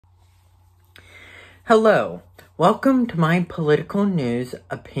Hello, welcome to my political news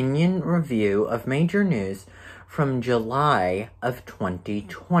opinion review of major news from July of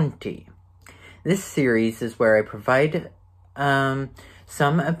 2020. This series is where I provide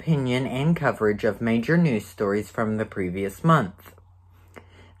some opinion and coverage of major news stories from the previous month.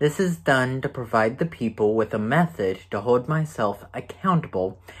 This is done to provide the people with a method to hold myself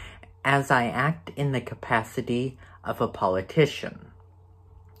accountable as I act in the capacity of a politician.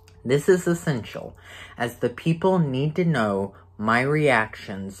 This is essential, as the people need to know my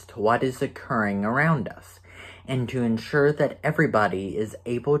reactions to what is occurring around us, and to ensure that everybody is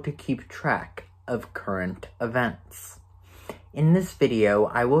able to keep track of current events. In this video,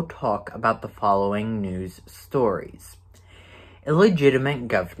 I will talk about the following news stories. Illegitimate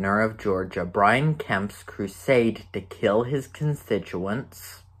Governor of Georgia Brian Kemp's crusade to kill his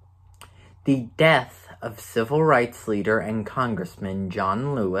constituents. The death of civil rights leader and Congressman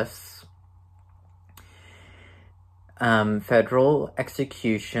John Lewis. Federal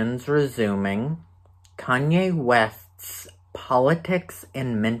executions resuming. Kanye West's politics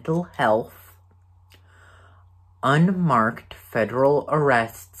and mental health. Unmarked federal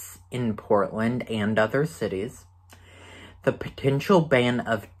arrests in Portland and other cities. The potential ban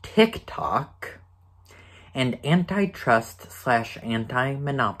of TikTok. And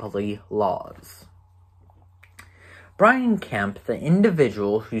antitrust/anti-monopoly laws. Brian Kemp, the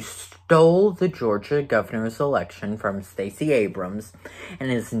individual who stole the Georgia governor's election from Stacey Abrams and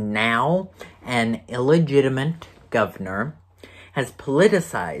is now an illegitimate governor, has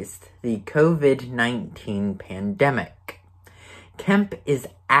politicized the COVID-19 pandemic. Kemp is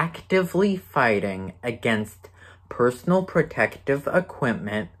actively fighting against personal protective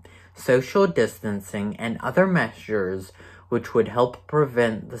equipment, social distancing, and other measures which would help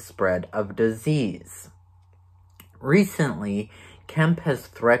prevent the spread of disease. Recently, Kemp has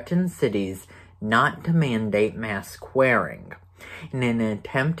threatened cities not to mandate mask wearing in an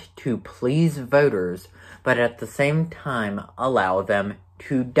attempt to please voters, but at the same time allow them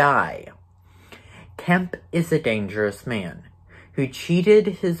to die. Kemp is a dangerous man who cheated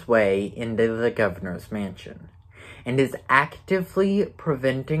his way into the governor's mansion and is actively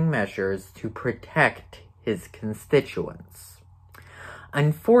preventing measures to protect his constituents.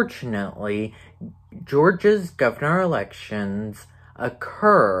 Unfortunately, Georgia's governor elections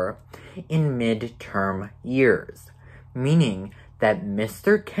occur in midterm years, meaning that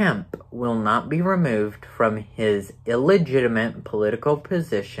Mr. Kemp will not be removed from his illegitimate political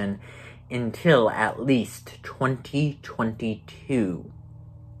position until at least 2022.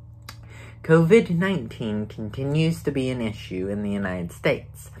 COVID-19 continues to be an issue in the United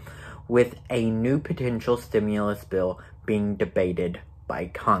States, with a new potential stimulus bill being debated by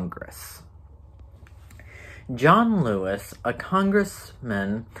Congress. John Lewis, a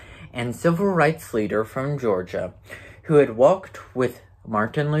congressman and civil rights leader from Georgia, who had walked with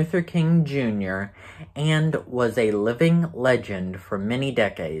Martin Luther King Jr. and was a living legend for many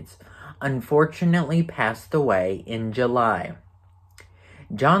decades, unfortunately passed away in July.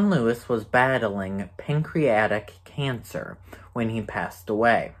 John Lewis was battling pancreatic cancer when he passed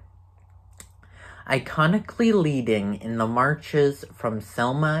away. Iconically leading in the marches from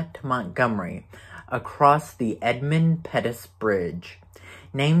Selma to Montgomery across the Edmund Pettus Bridge,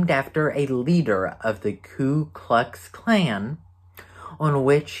 named after a leader of the Ku Klux Klan, on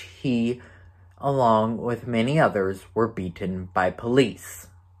which he, along with many others, were beaten by police.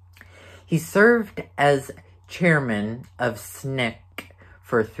 He served as chairman of SNCC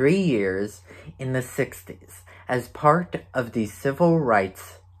for 3 years in the 60s as part of civil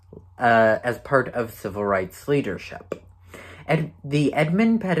rights leadership. The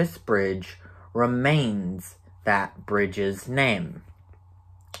Edmund Pettus Bridge remains that bridge's name.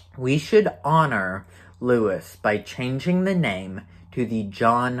 We should honor Lewis by changing the name to the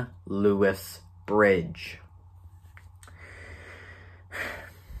John Lewis Bridge.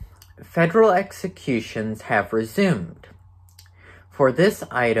 Federal executions have resumed. For this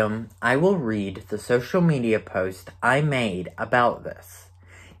item, I will read the social media post I made about this.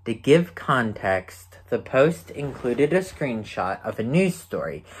 To give context, the post included a screenshot of a news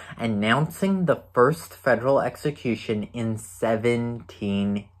story announcing the first federal execution in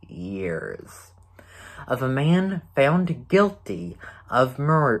 17 years of a man found guilty of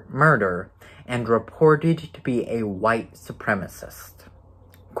murder and reported to be a white supremacist.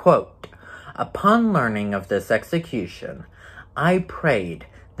 Quote, "Upon learning of this execution, I prayed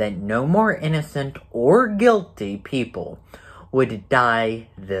that no more innocent or guilty people would die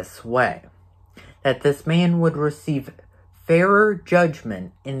this way, that this man would receive fairer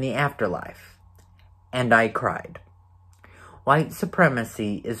judgment in the afterlife. And I cried. White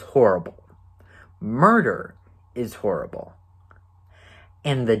supremacy is horrible, murder is horrible.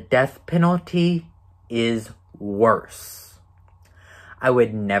 And the death penalty is worse. I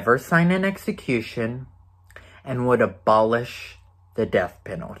would never sign an execution and would abolish the death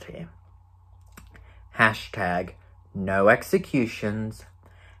penalty. Hashtag no executions.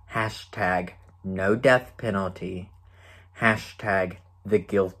 Hashtag no death penalty. Hashtag the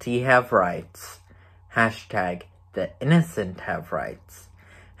guilty have rights. Hashtag the innocent have rights.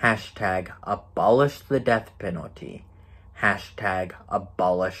 Hashtag abolish the death penalty. Hashtag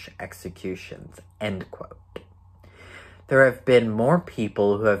abolish executions. End quote. There have been more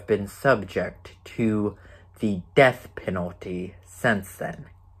people who have been subject to the death penalty since then,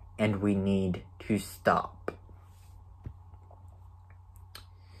 and we need to stop.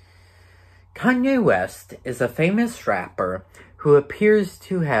 Kanye West is a famous rapper who appears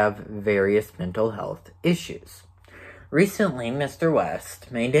to have various mental health issues. Recently, Mr.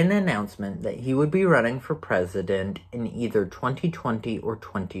 West made an announcement that he would be running for president in either 2020 or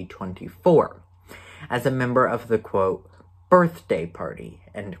 2024 as a member of the, quote, birthday party,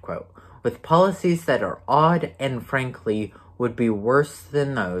 end quote, with policies that are odd and frankly would be worse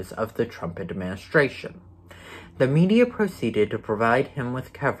than those of the Trump administration. The media proceeded to provide him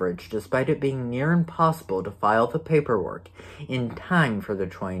with coverage despite it being near impossible to file the paperwork in time for the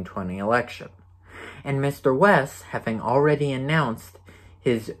 2020 election. And Mr. West, having already announced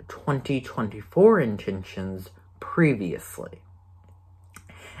his 2024 intentions previously.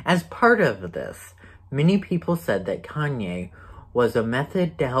 As part of this, many people said that Kanye was a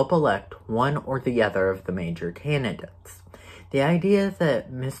method to help elect one or the other of the major candidates. The idea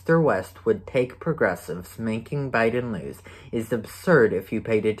that Mr. West would take progressives, making Biden lose, is absurd if you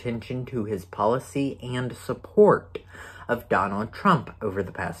paid attention to his policy and support of Donald Trump over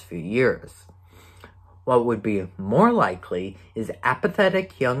the past few years. What would be more likely is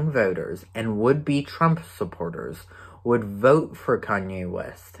apathetic young voters and would-be Trump supporters would vote for Kanye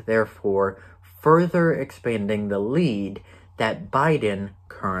West, therefore further expanding the lead that Biden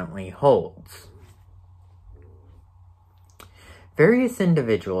currently holds. Various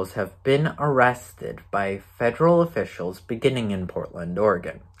individuals have been arrested by federal officials beginning in Portland,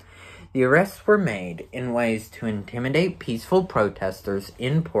 Oregon. The arrests were made in ways to intimidate peaceful protesters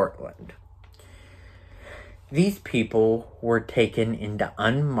in Portland. These people were taken into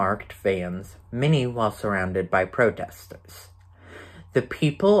unmarked vans, many while surrounded by protesters. The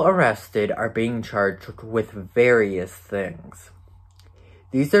people arrested are being charged with various things.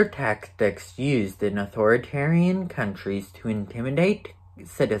 These are tactics used in authoritarian countries to intimidate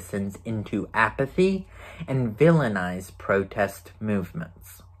citizens into apathy and villainize protest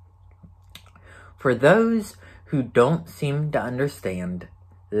movements. For those who don't seem to understand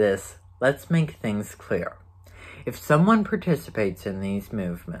this, let's make things clear. If someone participates in these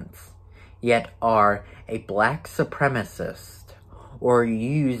movements, yet are a black supremacist, or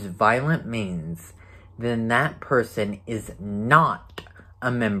use violent means, then that person is not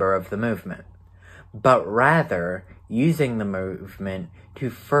a member of the movement, but rather using the movement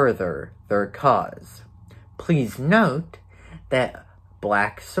to further their cause. Please note that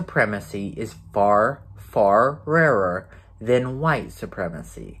black supremacy is far, far rarer than white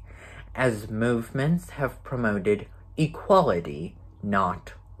supremacy, as movements have promoted equality,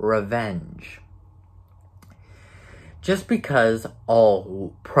 not revenge. Just because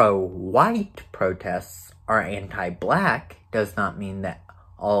all pro-white protests are anti-black does not mean that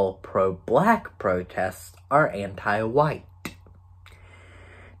all pro-black protests are anti-white.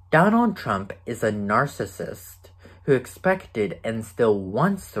 Donald Trump is a narcissist who expected and still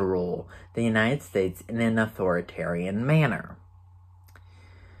wants to rule the United States in an authoritarian manner,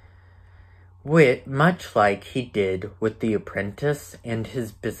 much like he did with The Apprentice and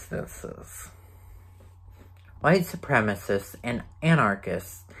his businesses. White supremacists and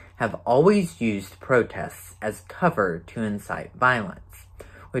anarchists have always used protests as cover to incite violence,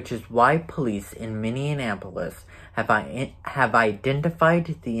 which is why police in Minneapolis have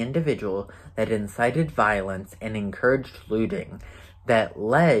identified the individual that incited violence and encouraged looting that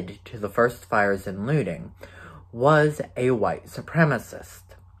led to the first fires and looting was a white supremacist.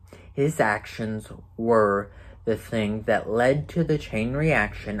 His actions were the thing that led to the chain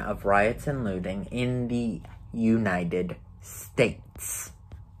reaction of riots and looting in the United States.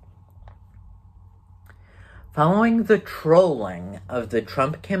 Following the trolling of the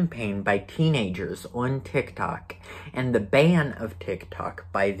Trump campaign by teenagers on TikTok and the ban of TikTok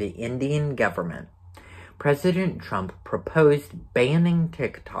by the Indian government, President Trump proposed banning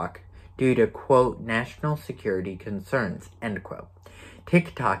TikTok due to, quote, national security concerns, end quote.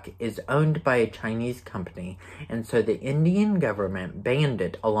 TikTok is owned by a Chinese company, and so the Indian government banned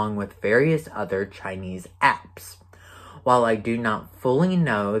it along with various other Chinese apps. While I do not fully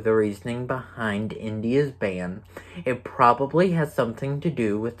know the reasoning behind India's ban, it probably has something to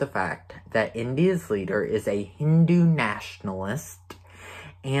do with the fact that India's leader is a Hindu nationalist,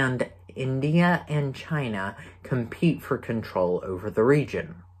 and India and China compete for control over the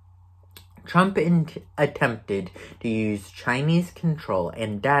region. Trump attempted to use Chinese control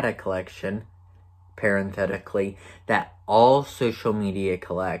and data collection, parenthetically, that all social media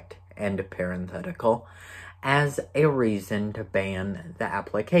collect, end parenthetical, as a reason to ban the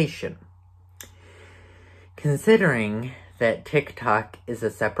application. Considering that TikTok is a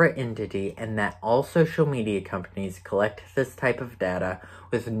separate entity and that all social media companies collect this type of data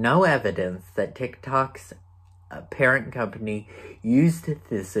with no evidence that TikTok's parent company used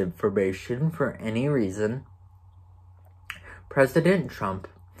this information for any reason, President Trump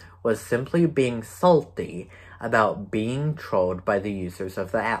was simply being salty about being trolled by the users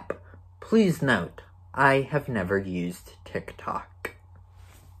of the app. Please note, I have never used TikTok.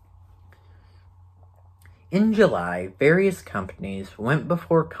 In July, various companies went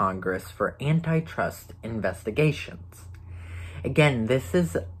before Congress for antitrust investigations. Again, this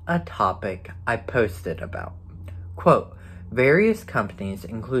is a topic I posted about. Quote, various companies,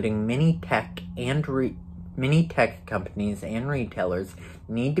 including many tech companies and retailers,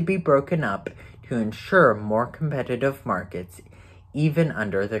 need to be broken up to ensure more competitive markets, even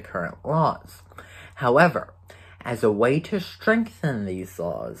under the current laws. However, as a way to strengthen these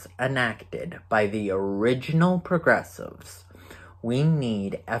laws enacted by the original progressives, we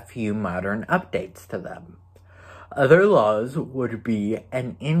need a few modern updates to them. Other laws would be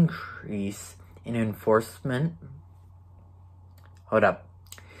an increase in enforcement.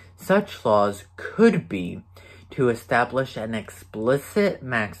 Such laws could be to establish an explicit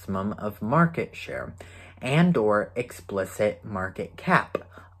maximum of market share and/or explicit market cap.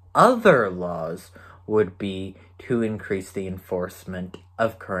 Other laws would be to increase the enforcement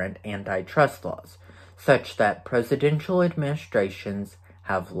of current antitrust laws, such that presidential administrations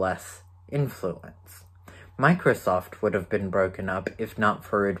have less influence. Microsoft would have been broken up if not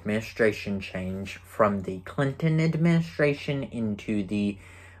for administration change from the Clinton administration into the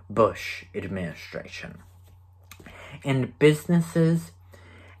Bush administration. And businesses,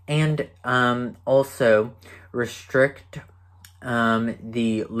 and also restrict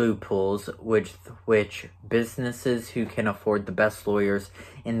the loopholes which businesses who can afford the best lawyers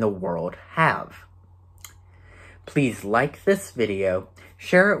in the world have. Please like this video,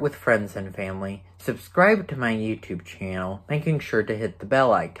 share it with friends and family, subscribe to my YouTube channel, making sure to hit the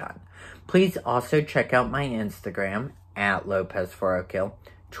bell icon. Please also check out my Instagram, @Lopez4OKill,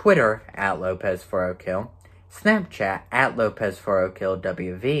 Twitter, @Lopez4OKill, Snapchat,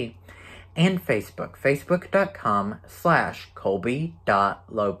 @Lopez4OKillWV, and Facebook,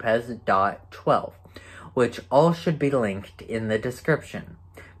 facebook.com/Colby.Lopez.12, which all should be linked in the description.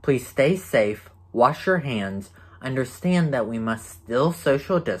 Please stay safe, wash your hands, understand that we must still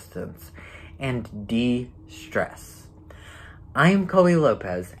social distance, and de-stress. I am Colby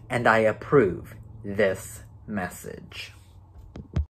Lopez, and I approve this message.